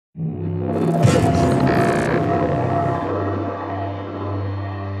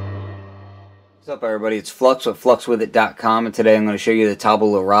What's up, everybody? It's Flux with fluxwithit.com, and today I'm going to show you the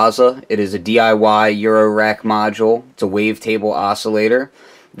Tabula Rasa. It is a DIY Eurorack module. It's a wavetable oscillator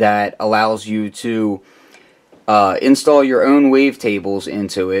that allows you to install your own wavetables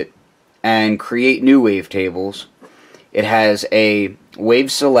into it and create new wavetables. It has a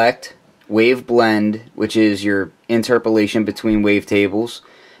wave select, wave blend, which is your interpolation between wavetables,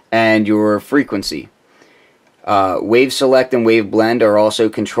 and your frequency. Wave select and wave blend are also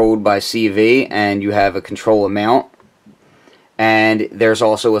controlled by CV, and you have a control amount. And there's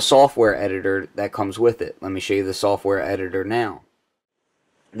also a software editor that comes with it. Let me show you the software editor now.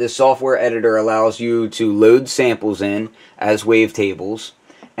 This software editor allows you to load samples in as wavetables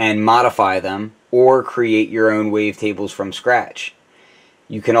and modify them or create your own wavetables from scratch.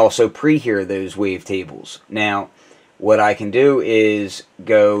 You can also pre-hear those wavetables. Now, what I can do is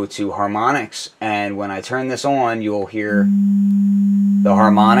go to harmonics, and when I turn this on, you'll hear the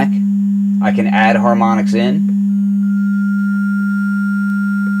harmonic. I can add harmonics in.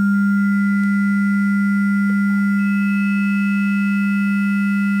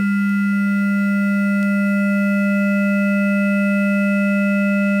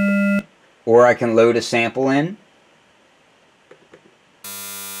 Or I can load a sample in.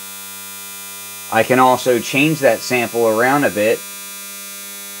 I can also change that sample around a bit.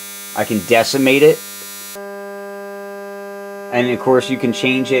 I can decimate it. And of course you can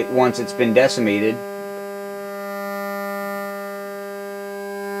change it once it's been decimated.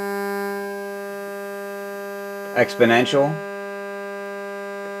 Exponential,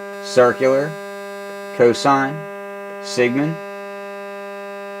 circular, cosine, sigmoid.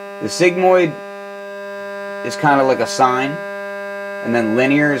 The sigmoid is kind of like a sine, and then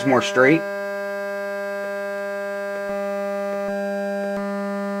linear is more straight.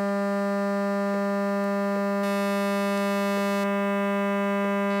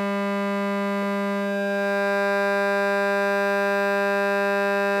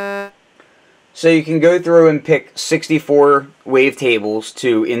 So you can go through and pick 64 wavetables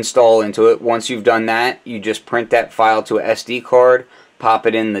to install into it. Once you've done that, you just print that file to a SD card, pop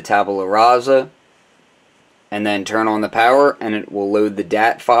it in the Tabula Rasa, and then turn on the power, and it will load the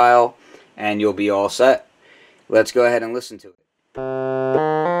DAT file, and you'll be all set. Let's go ahead and listen to it.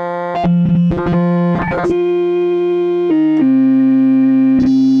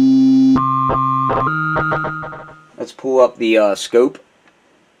 Let's pull up the scope.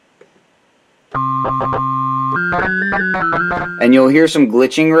 And you'll hear some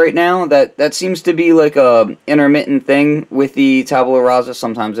glitching right now. That seems to be like a intermittent thing with the Tabula Rasa.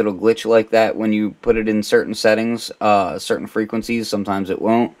 Sometimes it'll glitch like that when you put it in certain settings, certain frequencies. Sometimes it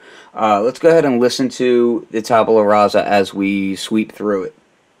won't. Let's go ahead and listen to the Tabula Rasa as we sweep through it.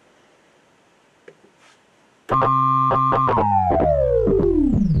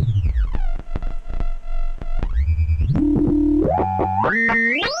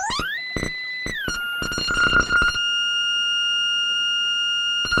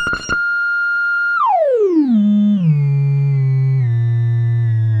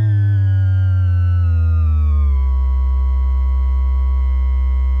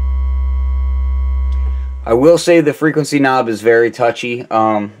 I will say the frequency knob is very touchy.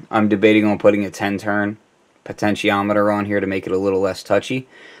 I'm debating on putting a 10-turn potentiometer on here to make it a little less touchy.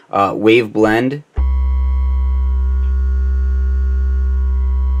 Wave blend.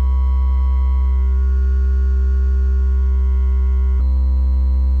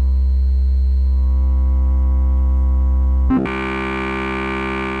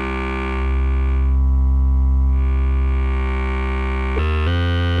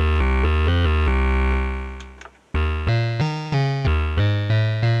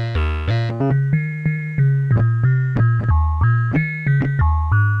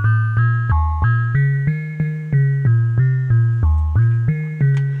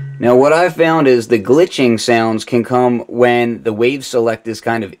 Now what I've found is the glitching sounds can come when the wave select is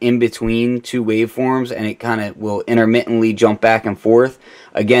kind of in between two waveforms, and it kind of will intermittently jump back and forth.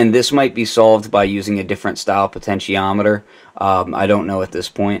 Again, this might be solved by using a different style potentiometer. I don't know at this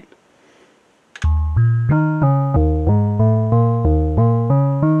point.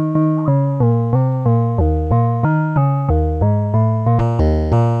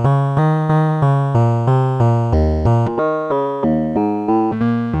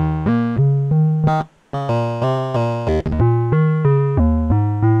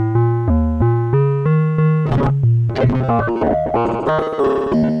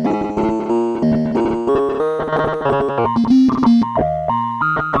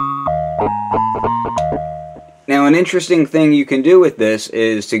 Now Now, an interesting thing you can do with this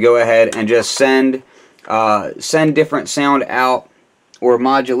is to go ahead and just send different sound out or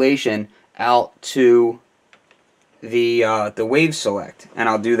modulation out to the wave select, and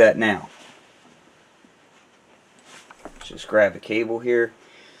I'll do that now. Just grab a cable here.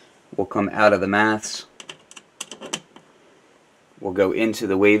 We'll come out of the maths. We'll go into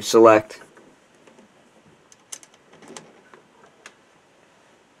the wave select.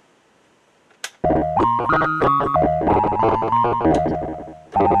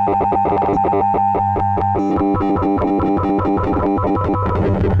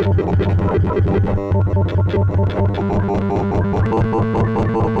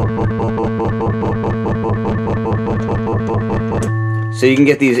 So you can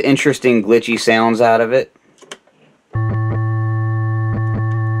get these interesting glitchy sounds out of it.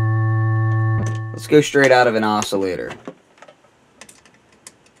 Let's go straight out of an oscillator.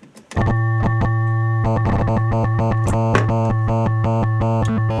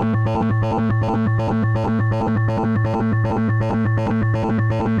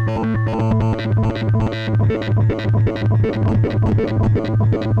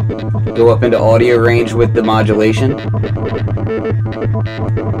 Go up into audio range with the modulation.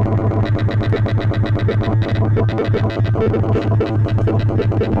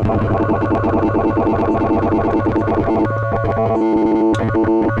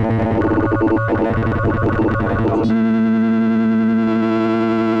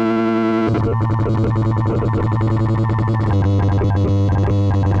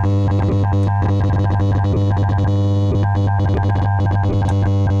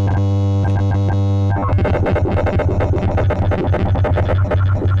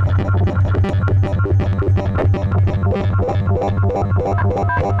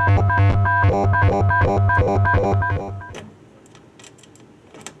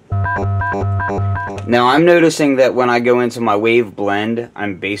 Now I'm noticing that when I go into my wave blend,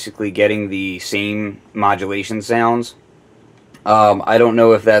 I'm basically getting the same modulation sounds. I don't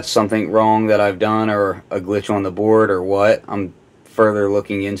know if that's something wrong that I've done or a glitch on the board or what. I'm further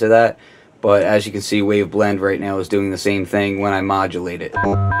looking into that. But as you can see, wave blend right now is doing the same thing when I modulate it.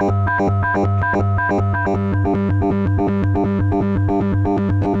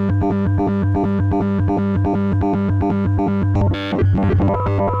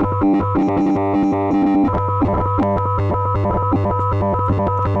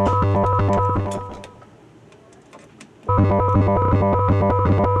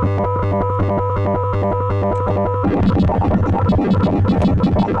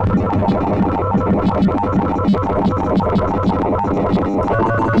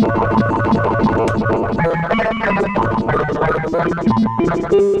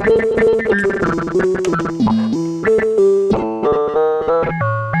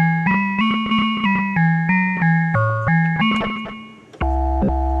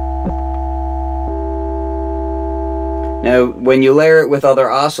 Now, when you layer it with other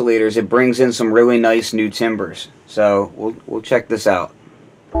oscillators, it brings in some really nice new timbres. So we'll check this out.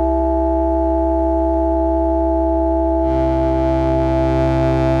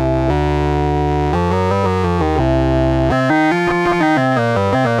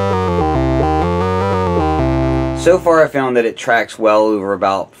 So far I found that it tracks well over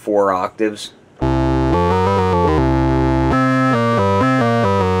about 4 octaves.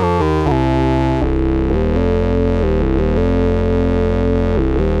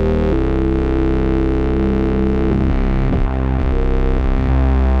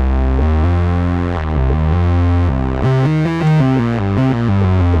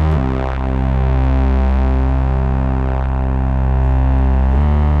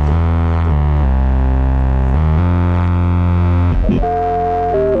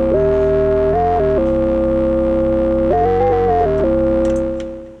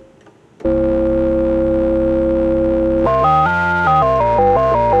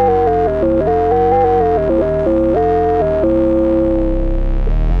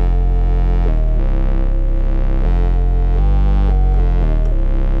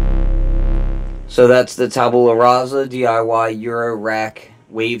 So that's the Tabula Rasa DIY Eurorack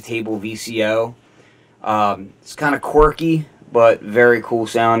Wavetable VCO. It's kind of quirky, but very cool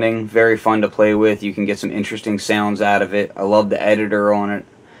sounding, very fun to play with. You can get some interesting sounds out of it. I love the editor on it.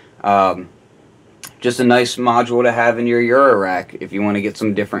 Just a nice module to have in your Eurorack if you want to get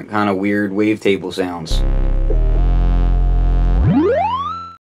some different kind of weird wavetable sounds.